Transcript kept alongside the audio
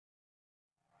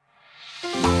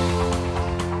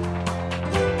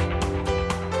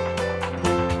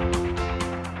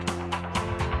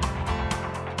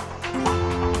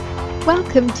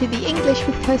Welcome to the English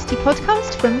with Kirsty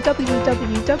podcast from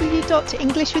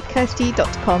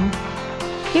www.englishwithkirsty.com.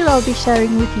 Here I'll be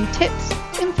sharing with you tips,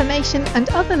 information and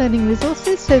other learning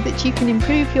resources so that you can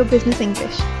improve your business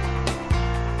English.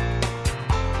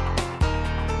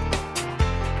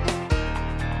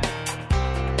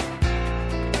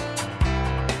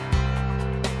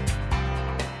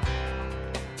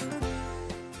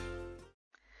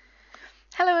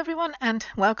 Hello everyone and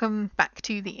welcome back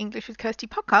to the English with Kirsty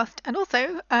podcast, and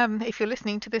also if you're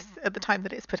listening to this at the time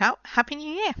that it's put out, Happy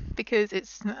New Year, because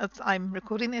as I'm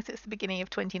recording this, it's the beginning of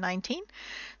 2019,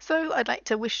 so I'd like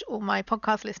to wish all my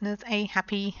podcast listeners a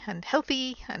happy and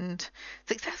healthy and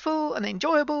successful and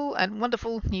enjoyable and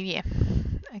wonderful new year.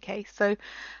 Okay, so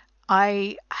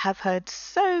I have heard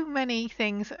so many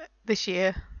things this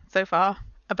year so far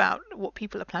about what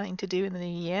people are planning to do in the new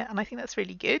year, and I think that's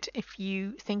really good if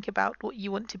you think about what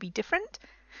you want to be different.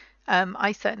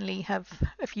 I certainly have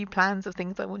a few plans of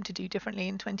things I want to do differently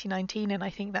in 2019, and I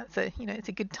think that's it's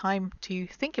a good time to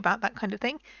think about that kind of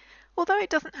thing, although it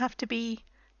doesn't have to be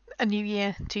a new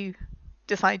year to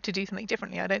decide to do something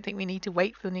differently. I don't think we need to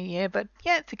wait for the new year, but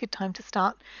yeah, it's a good time to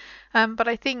start. But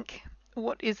I think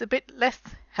what is a bit less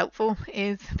helpful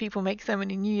is people make so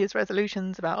many New Year's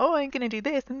resolutions about, I'm going to do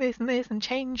this and this and this and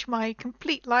change my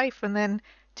complete life, and then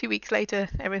 2 weeks later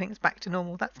everything's back to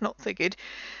normal. That's not so good.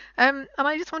 And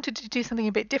I just wanted to do something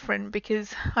a bit different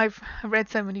because I've read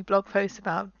so many blog posts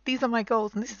about these are my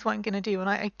goals and this is what I'm going to do, and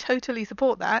I totally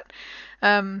support that.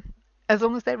 As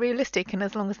long as they're realistic and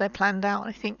as long as they're planned out.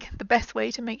 I think the best way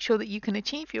to make sure that you can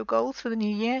achieve your goals for the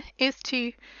new year is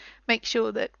to make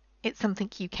sure that it's something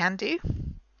you can do,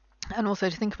 and also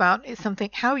to think about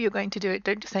how you're going to do it.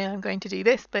 Don't just say I'm going to do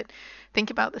this, but think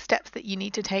about the steps that you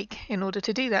need to take in order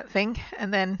to do that thing,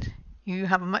 and then you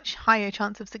have a much higher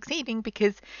chance of succeeding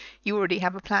because you already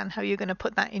have a plan how you're going to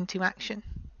put that into action.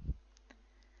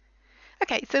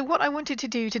 Okay, so what I wanted to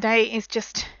do today is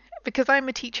just, because I'm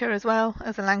a teacher as well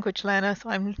as a language learner, so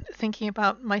I'm thinking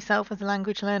about myself as a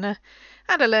language learner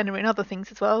and a learner in other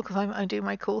things as well, because I'm doing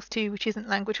my course too, which isn't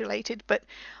language related, but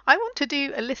I want to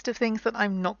do a list of things that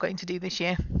I'm not going to do this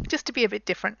year, just to be a bit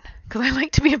different, because I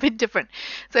like to be a bit different.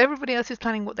 So everybody else is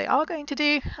planning what they are going to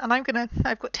do, and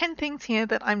I've got 10 things here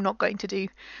that I'm not going to do,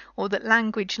 or that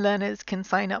language learners can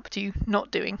sign up to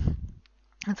not doing.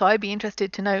 And so I'd be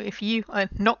interested to know if you are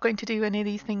not going to do any of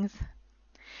these things.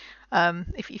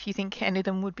 If you think any of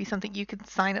them would be something you could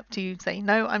sign up to, say,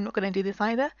 no, I'm not going to do this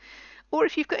either. Or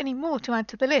if you've got any more to add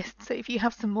to the list. So if you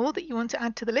have some more that you want to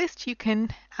add to the list, you can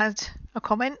add a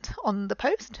comment on the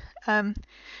post.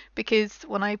 Because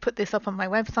when I put this up on my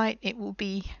website, it will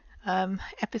be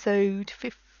episode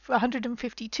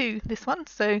 152, this one.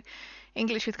 So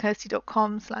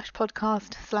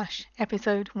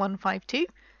englishwithkirsty.com/podcast/episode 152.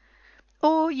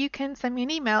 Or you can send me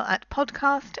an email at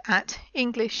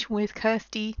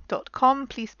podcast@englishwithkirsty.com.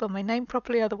 Please spell my name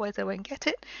properly, otherwise I won't get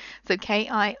it. So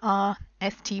KIRSTY,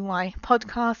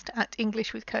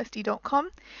 podcast@englishwithkirsty.com.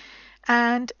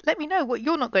 And let me know what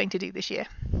you're not going to do this year,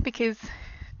 because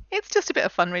it's just a bit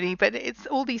of fun really, but it's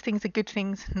all these things are good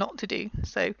things not to do.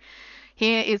 So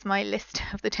here is my list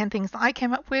of the 10 things that I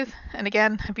came up with. And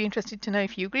again, I'd be interested to know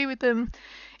if you agree with them,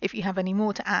 if you have any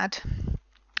more to add.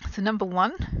 So number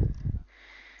one.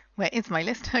 Where is my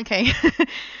list? Okay.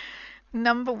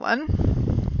 Number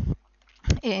one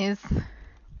is,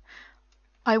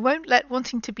 I won't let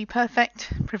wanting to be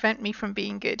perfect prevent me from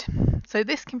being good. So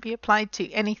this can be applied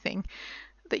to anything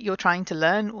that you're trying to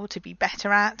learn or to be better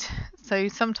at. So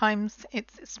sometimes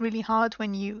it's really hard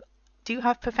when you do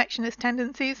have perfectionist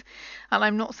tendencies, and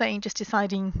I'm not saying just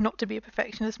deciding not to be a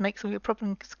perfectionist makes all your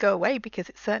problems go away, because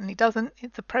it certainly doesn't.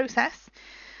 It's a process.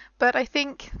 But I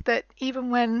think that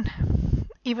even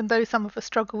though some of us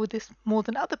struggle with this more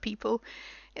than other people,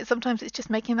 sometimes it's just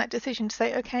making that decision to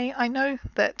say, okay, I know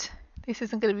that this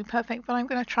isn't going to be perfect, but I'm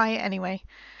going to try it anyway.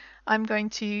 I'm going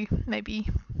to maybe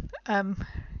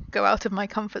go out of my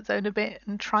comfort zone a bit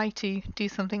and try to do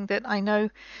something that I know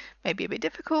may be a bit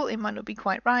difficult. It might not be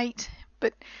quite right,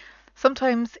 but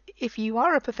sometimes if you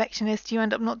are a perfectionist, you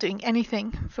end up not doing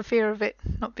anything for fear of it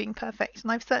not being perfect.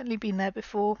 And I've certainly been there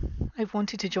before. I've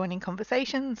wanted to join in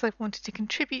conversations, I've wanted to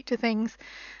contribute to things,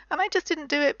 and I just didn't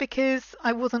do it because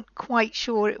I wasn't quite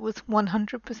sure it was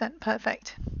 100%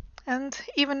 perfect. And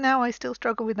even now I still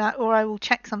struggle with that, or I will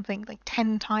check something like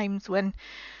 10 times when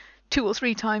 2 or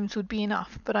 3 times would be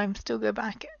enough, but I'm still go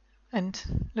back and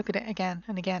look at it again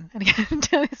and again and again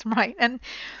until it's right. And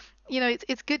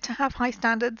it's good to have high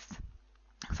standards.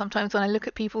 Sometimes when I look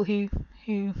at people who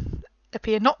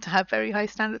appear not to have very high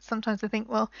standards, sometimes I think,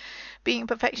 well, being a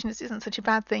perfectionist isn't such a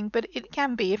bad thing, but it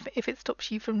can be if it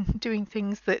stops you from doing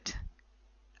things that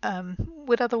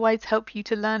would otherwise help you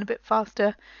to learn a bit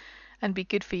faster and be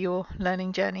good for your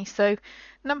learning journey. So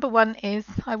number one is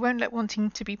I won't let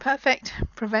wanting to be perfect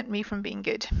prevent me from being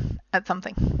good at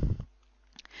something.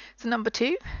 So number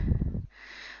two,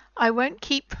 I won't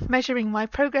keep measuring my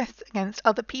progress against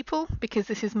other people because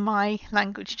this is my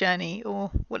language journey,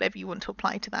 or whatever you want to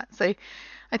apply to that. So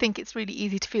I think it's really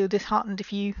easy to feel disheartened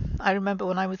I remember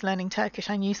when I was learning Turkish,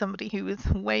 I knew somebody who was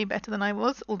way better than I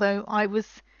was, although I was,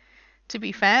 to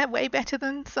be fair, way better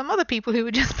than some other people who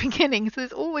were just beginning. So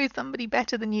there's always somebody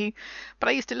better than you. But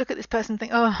I used to look at this person and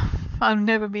think, oh, I'll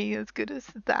never be as good as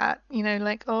that.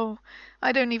 Like, oh,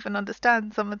 I don't even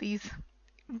understand some of these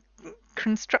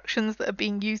constructions that are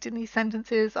being used in these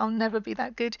sentences. I'll never be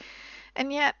that good.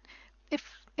 And yet,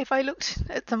 if I looked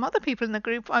at some other people in the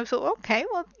group, I thought, okay,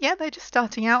 well, yeah, they're just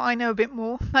starting out. I know a bit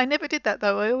more. I never did that,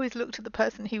 though. I always looked at the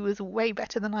person who was way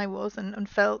better than I was and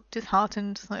felt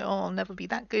disheartened, like, oh, I'll never be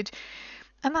that good.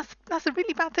 And that's a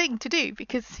really bad thing to do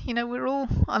because, we're all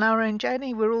on our own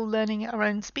journey. We're all learning at our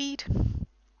own speed.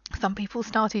 Some people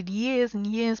started years and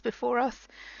years before us.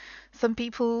 Some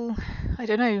people, I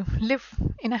don't know, live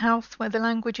in a house where the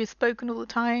language is spoken all the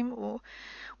time, or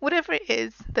whatever it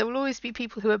is. There will always be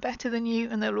people who are better than you,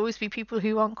 and there will always be people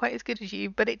who aren't quite as good as you.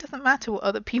 But it doesn't matter what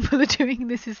other people are doing.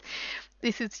 This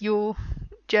is your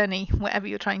journey, whatever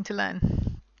you're trying to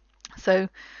learn. So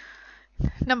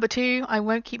number two, I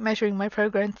won't keep measuring my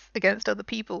progress against other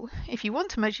people. If you want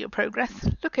to measure your progress,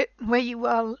 look at where you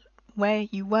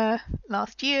were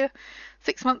last year,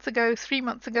 6 months ago, 3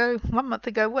 months ago, 1 month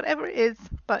ago, whatever it is.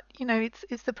 But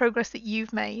it's the progress that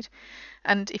you've made.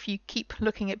 And if you keep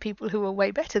looking at people who are way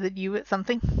better than you at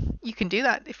something, you can do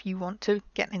that if you want to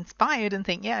get inspired and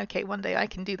think, yeah, okay, one day I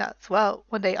can do that as well.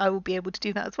 One day I will be able to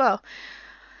do that as well.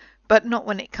 But not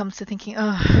when it comes to thinking,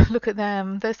 oh, look at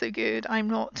them, they're so good, I'm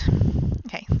not.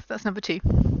 Okay, so that's number two.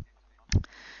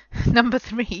 Number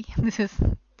three, this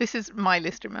is my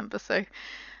list, remember, so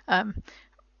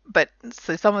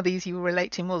so some of these you will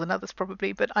relate to more than others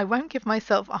probably, but I won't give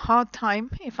myself a hard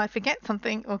time if I forget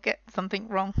something or get something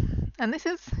wrong. And this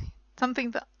is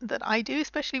something that I do,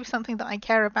 especially with something that I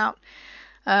care about.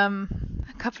 A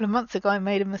couple of months ago I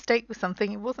made a mistake with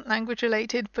something. It wasn't language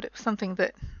related, but it was something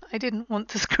that I didn't want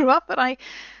to screw up, but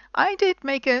I did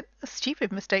make a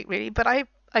stupid mistake really, but I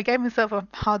gave myself a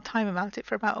hard time about it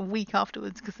for about a week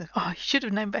afterwards because, oh, you should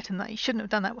have known better than that. You shouldn't have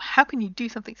done that. How can you do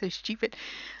something so stupid?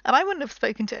 And I wouldn't have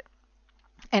spoken to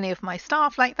any of my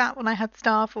staff like that when I had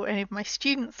staff, or any of my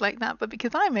students like that. But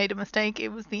because I made a mistake, it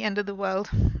was the end of the world.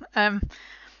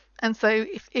 And so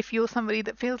if you're somebody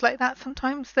that feels like that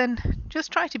sometimes, then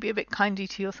just try to be a bit kinder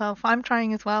to yourself. I'm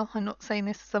trying as well. I'm not saying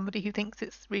this as somebody who thinks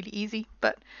it's really easy,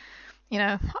 but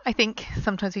I think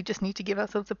sometimes we just need to give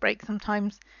ourselves a break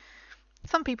sometimes.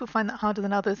 Some people find that harder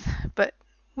than others, but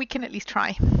we can at least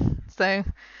try. So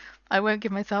I won't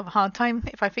give myself a hard time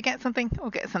if I forget something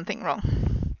or get something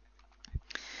wrong.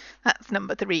 That's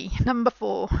number three. Number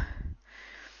four,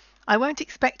 I won't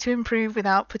expect to improve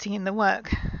without putting in the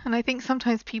work. And I think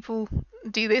sometimes people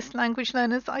do this, language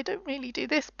learners. I don't really do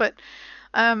this, but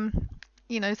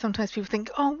sometimes people think,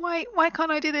 oh, why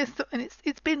can't I do this? And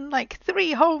it's been like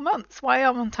 3 whole months. Why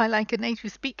aren't I like a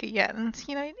native speaker yet? And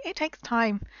it takes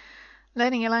time.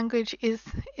 Learning a language is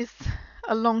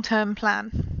a long-term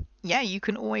plan. Yeah, you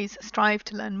can always strive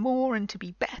to learn more and to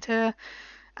be better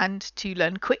and to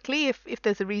learn quickly if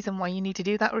there's a reason why you need to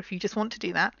do that, or if you just want to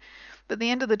do that. But at the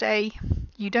end of the day,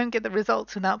 you don't get the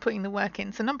results without putting the work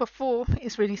in. So number four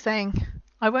is really saying,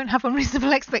 I won't have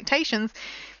unreasonable expectations.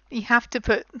 You have to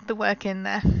put the work in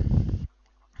there.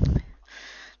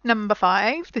 Number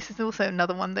five, this is also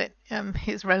another one that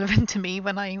is relevant to me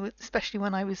especially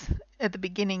when I was at the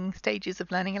beginning stages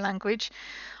of learning a language.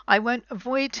 I won't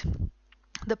avoid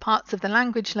the parts of the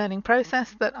language learning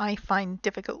process that I find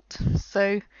difficult.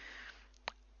 So,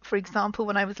 for example,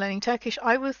 when I was learning Turkish,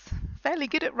 I was fairly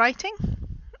good at writing.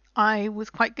 I was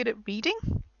quite good at reading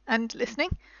and listening.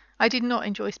 I did not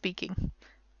enjoy speaking.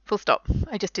 Full stop.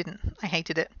 I just didn't. I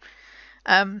hated it.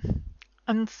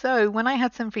 And so when I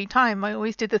had some free time, I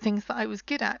always did the things that I was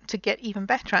good at to get even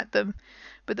better at them.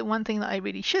 But the one thing that I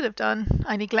really should have done,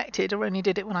 I neglected, or only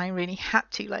did it when I really had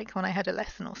to, like when I had a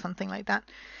lesson or something like that.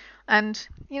 And,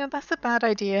 that's a bad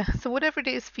idea. So whatever it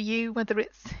is for you, whether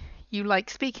it's you like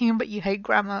speaking but you hate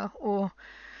grammar, or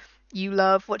you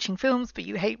love watching films but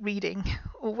you hate reading,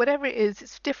 or whatever it is,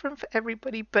 it's different for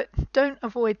everybody. But don't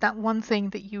avoid that one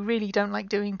thing that you really don't like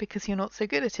doing because you're not so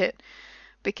good at it.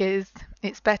 Because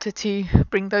it's better to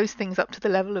bring those things up to the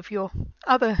level of your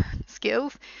other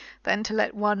skills than to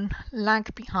let one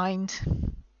lag behind,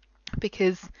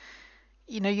 because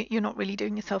you're not really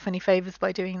doing yourself any favors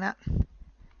by doing that.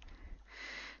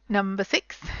 Number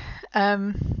 6,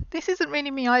 this isn't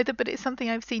really me either, but it's something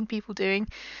I've seen people doing.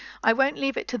 I won't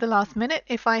leave it to the last minute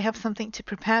if I have something to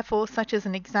prepare for, such as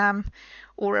an exam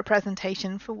or a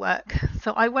presentation for work.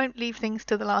 So I won't leave things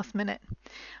to the last minute.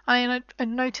 I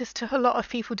noticed a lot of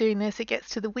people doing this. It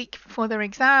gets to the week before their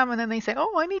exam and then they say,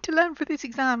 oh, I need to learn for this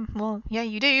exam. Well, yeah,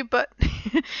 you do, but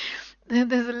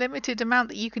there's a limited amount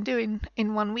that you can do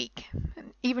in 1 week,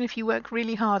 even if you work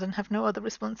really hard and have no other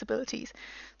responsibilities.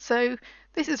 So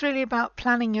this is really about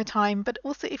planning your time, but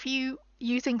also if you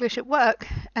use English at work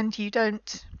and you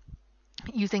don't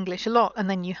use English a lot and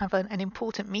then you have an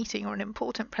important meeting or an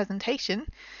important presentation,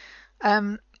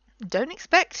 don't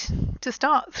expect to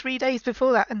start 3 days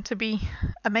before that and to be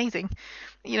amazing.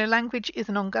 Language is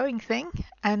an ongoing thing,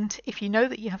 and if you know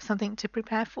that you have something to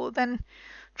prepare for, then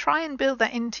try and build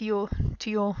that into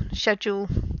your schedule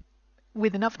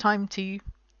with enough time to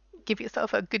give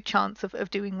yourself a good chance of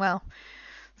doing well.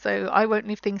 So I won't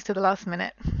leave things to the last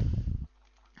minute.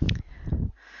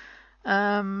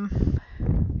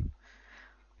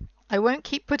 I won't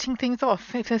keep putting things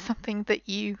off. If there's something that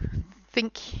you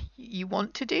think you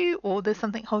want to do, or there's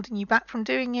something holding you back from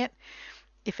doing it,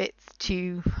 if it's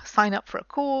to sign up for a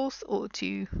course or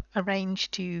to arrange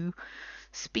to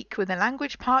speak with a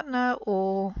language partner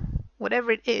or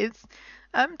whatever it is,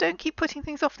 don't keep putting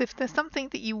things off. If there's something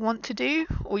that you want to do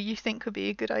or you think would be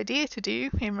a good idea to do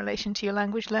in relation to your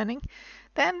language learning,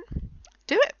 then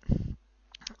do it.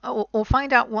 Or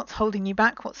find out what's holding you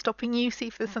back, what's stopping you, see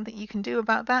if there's something you can do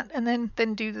about that, and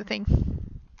then do the thing.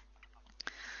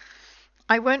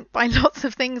 I won't buy lots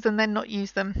of things and then not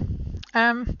use them.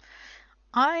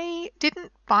 I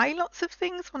didn't buy lots of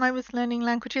things when I was learning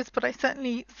languages, but I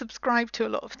certainly subscribed to a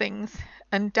lot of things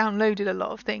and downloaded a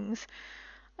lot of things.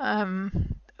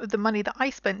 The money that I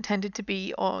spent tended to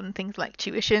be on things like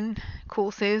tuition,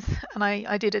 courses, and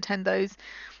I did attend those.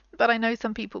 But I know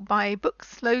some people buy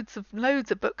books, loads of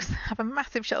books, have a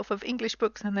massive shelf of English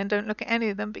books, and then don't look at any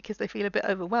of them because they feel a bit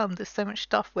overwhelmed. There's so much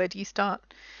stuff. Where do you start?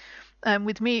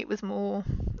 With me, it was more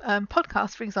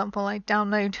podcasts, for example. I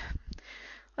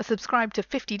subscribed to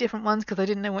 50 different ones because I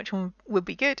didn't know which one would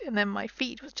be good, and then my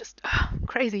feed was just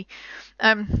crazy.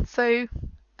 So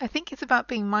I think it's about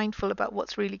being mindful about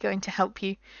what's really going to help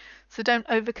you. So don't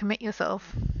overcommit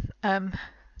yourself.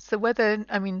 So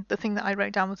the thing that I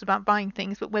wrote down was about buying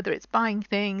things, but whether it's buying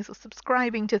things or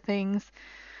subscribing to things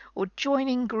or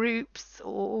joining groups,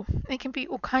 or it can be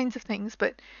all kinds of things,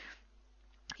 but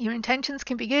your intentions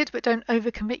can be good, but don't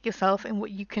overcommit yourself in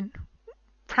what you can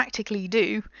practically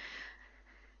do.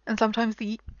 And sometimes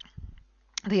the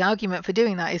argument for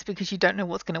doing that is because you don't know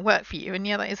what's going to work for you. And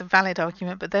yeah, that is a valid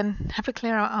argument, but then have a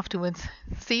clear out afterwards.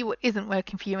 See what isn't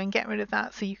working for you and get rid of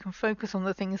that so you can focus on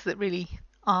the things that really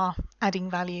are adding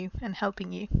value and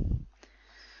helping you.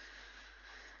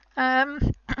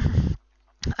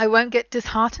 I won't get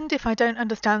disheartened if I don't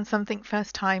understand something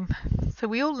first time. So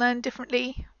we all learn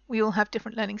differently. We all have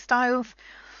different learning styles.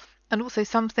 And also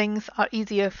some things are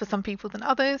easier for some people than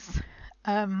others.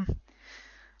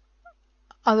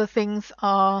 Other things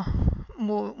are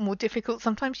more difficult.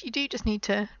 Sometimes you do just need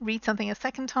to read something a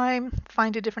second time,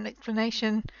 find a different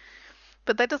explanation.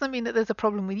 But that doesn't mean that there's a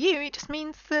problem with you. It just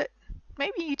means that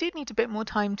maybe you do need a bit more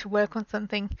time to work on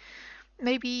something.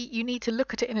 Maybe you need to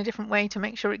look at it in a different way to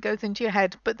make sure it goes into your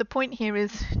head. But the point here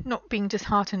is not being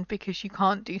disheartened because you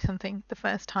can't do something the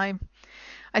first time.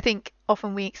 I think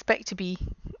often we expect to be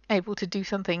able to do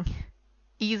something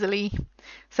easily.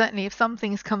 Certainly if some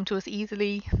things come to us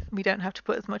easily, we don't have to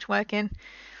put as much work in.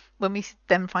 When we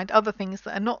then find other things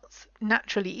that are not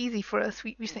naturally easy for us,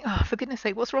 we think, oh, for goodness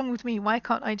sake, what's wrong with me? Why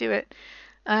can't I do it?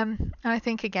 And I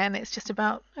think, again, it's just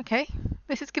about, okay,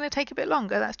 this is going to take a bit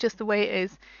longer. That's just the way it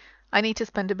is. I need to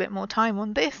spend a bit more time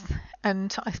on this,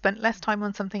 and I spent less time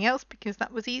on something else because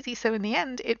that was easy. So in the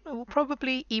end, it will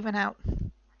probably even out.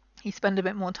 You spend a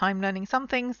bit more time learning some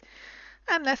things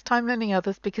and less time learning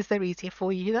others because they're easier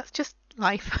for you. That's just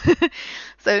life.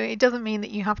 So it doesn't mean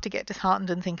that you have to get disheartened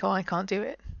and think, oh, I can't do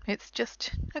it. It's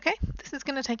just, okay, this is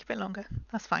going to take a bit longer.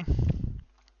 That's fine.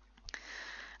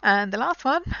 And the last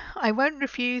one, I won't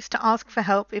refuse to ask for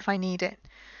help if I need it.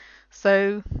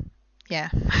 So yeah,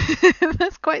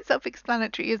 that's quite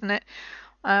self-explanatory, isn't it?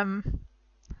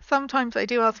 Sometimes I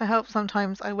do ask for help.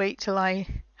 Sometimes I wait till I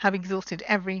have exhausted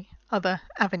every other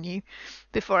avenue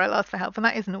before I'll ask for help, and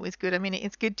that isn't always good. I mean,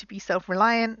 it's good to be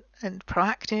self-reliant and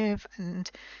proactive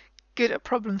and good at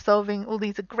problem solving. All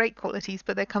these are great qualities,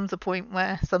 but there comes a point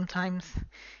where sometimes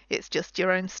it's just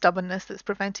your own stubbornness that's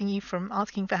preventing you from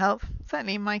asking for help,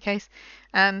 certainly in my case,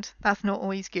 and that's not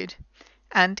always good.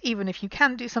 And even if you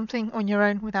can do something on your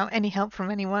own without any help from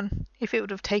anyone, if it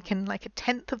would have taken like a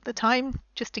tenth of the time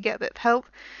just to get a bit of help,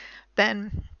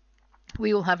 then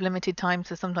we all have limited time,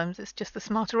 so sometimes it's just the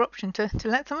smarter option to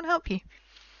let someone help you.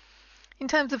 In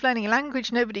terms of learning a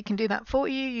language, nobody can do that for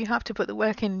you. You have to put the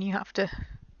work in, you have to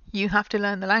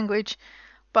learn the language.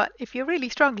 But if you're really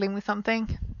struggling with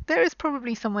something, there is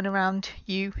probably someone around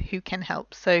you who can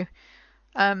help. So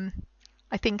I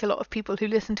think a lot of people who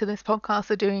listen to this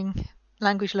podcast are doing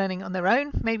language learning on their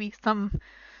own. Maybe some,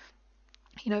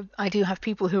 I do have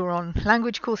people who are on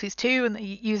language courses too, and they're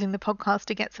using the podcast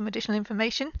to get some additional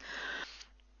information.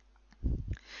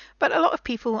 But a lot of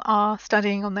people are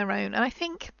studying on their own, and I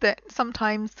think that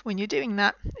sometimes when you're doing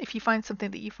that, if you find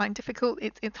something that you find difficult,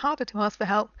 it's harder to ask for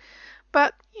help.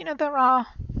 But there are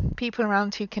people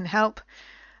around who can help.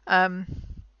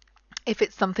 If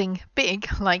it's something big,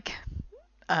 like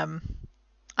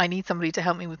I need somebody to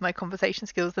help me with my conversation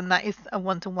skills, then that is a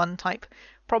one-to-one type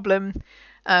problem.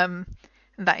 And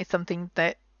that is something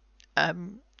that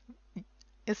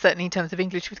certainly in terms of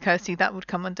English with Kirsty, that would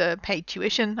come under paid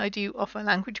tuition. I do offer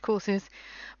language courses,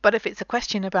 but if it's a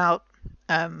question about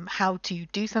how to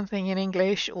do something in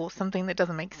English or something that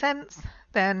doesn't make sense,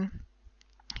 then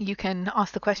you can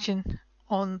ask the question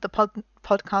on the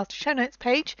podcast show notes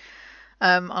page.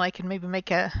 And I can maybe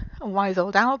make a Wise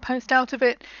Old Owl post out of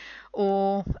it,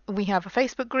 or we have a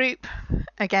Facebook group.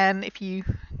 Again, if you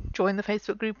join the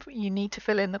Facebook group, you need to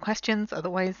fill in the questions,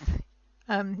 otherwise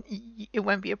it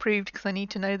won't be approved, because I need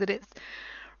to know that it's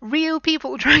real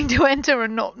people trying to enter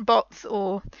and not bots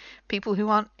or people who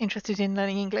aren't interested in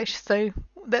learning English. So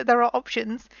there are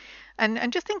options,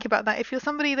 and just think about that. If you're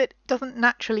somebody that doesn't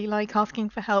naturally like asking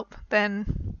for help,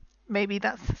 then maybe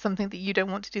that's something that you don't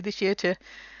want to do this year, to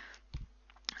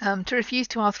refuse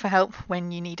to ask for help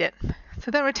when you need it.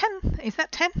 So there are 10. Is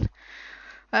that 10?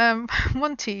 1,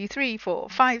 2, 3, 4,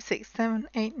 5, 6, 7,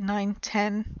 8, 9,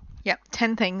 10. Yep,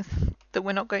 10 things that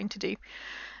we're not going to do.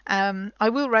 I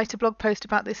will write a blog post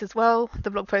about this as well.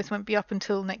 The blog post won't be up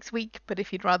until next week, but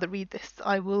if you'd rather read this,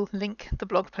 I will link the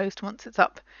blog post once it's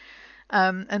up.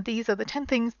 And these are the 10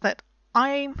 things that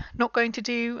I'm not going to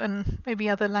do, and maybe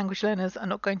other language learners are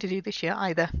not going to do this year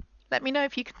either. Let me know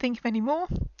if you can think of any more.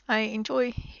 I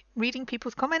enjoy reading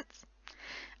people's comments.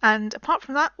 And apart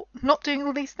from that, not doing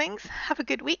all these things, have a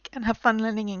good week and have fun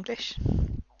learning English.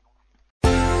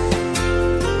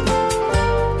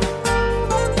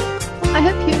 I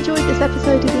hope you enjoyed this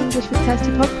episode of the English with Kirsty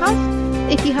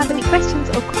podcast. If you have any questions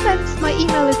or comments, my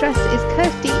email address is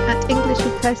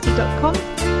kirsty@englishwithkirsty.com,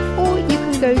 or you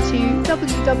can go to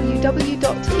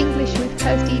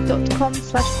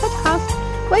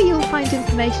www.englishwithkirsty.com/podcast, where you'll find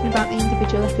information about the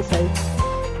individual episodes.